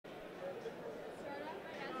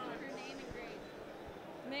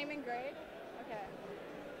Name and grade? Okay.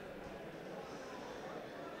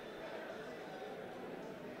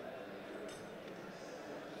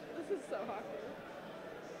 This is so awkward.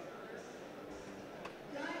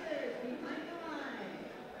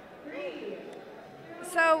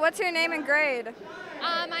 So, what's your name and grade?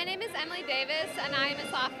 My name is Emily Davis, and I am a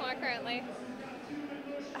sophomore currently.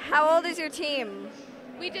 How old is your team?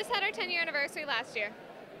 We just had our 10-year anniversary last year.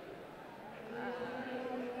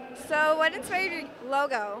 So, what inspired your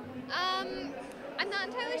logo? I'm not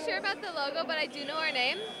entirely sure about the logo, but I do know our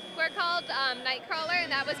name. We're called KnightKrawler,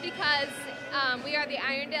 and that was because we are the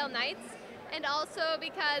Irondale Knights, and also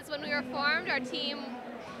because when we were formed, our team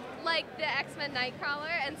liked the X-Men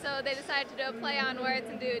Nightcrawler, and so they decided to do a play on words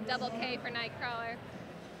and do double K for Nightcrawler.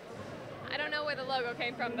 I don't know where the logo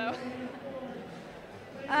came from, though.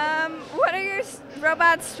 What are your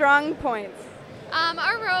robot's strong points?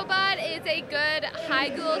 Our robot is a good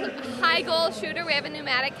high goal shooter. We have a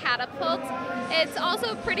pneumatic catapult. It's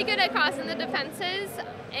also pretty good at crossing the defenses,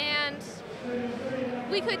 and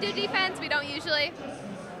we could do defense. We don't usually.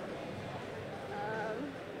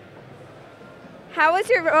 How has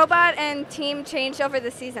your robot and team changed over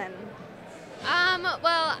the season?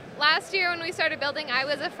 Well, last year when we started building, I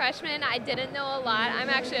was a freshman. I didn't know a lot. I'm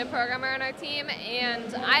actually a programmer on our team,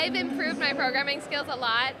 and I've improved my programming skills a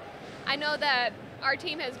lot. I know that our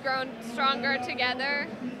team has grown stronger together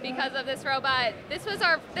because of this robot. This was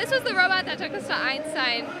the robot that took us to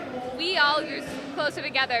Einstein. We all grew closer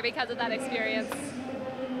together because of that experience.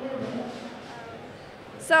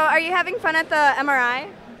 So, are you having fun at the MRI?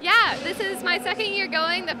 Yeah, this is my second year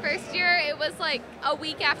going. The first year, it was like a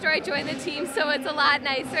week after I joined the team, so it's a lot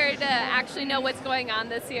nicer to actually know what's going on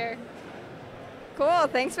this year. Cool,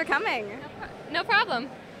 thanks for coming. No problem.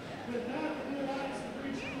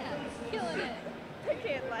 Yeah, killing it. I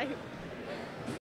can't lie.